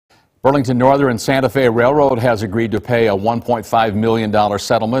Burlington Northern and Santa Fe Railroad has agreed to pay a $1.5 million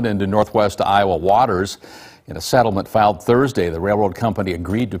settlement into Northwest Iowa waters. In a settlement filed Thursday, the railroad company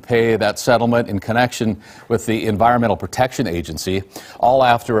agreed to pay that settlement in connection with the Environmental Protection Agency, all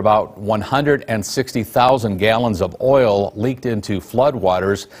after about 160,000 gallons of oil leaked into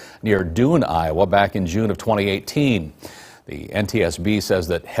floodwaters near Dune, Iowa, back in June of 2018. The NTSB says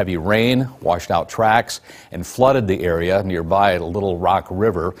that heavy rain washed out tracks and flooded the area nearby Little Rock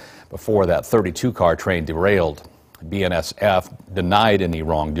River before that 32-car train derailed. BNSF denied any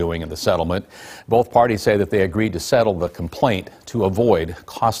wrongdoing in the settlement. Both parties say that they agreed to settle the complaint to avoid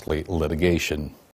costly litigation.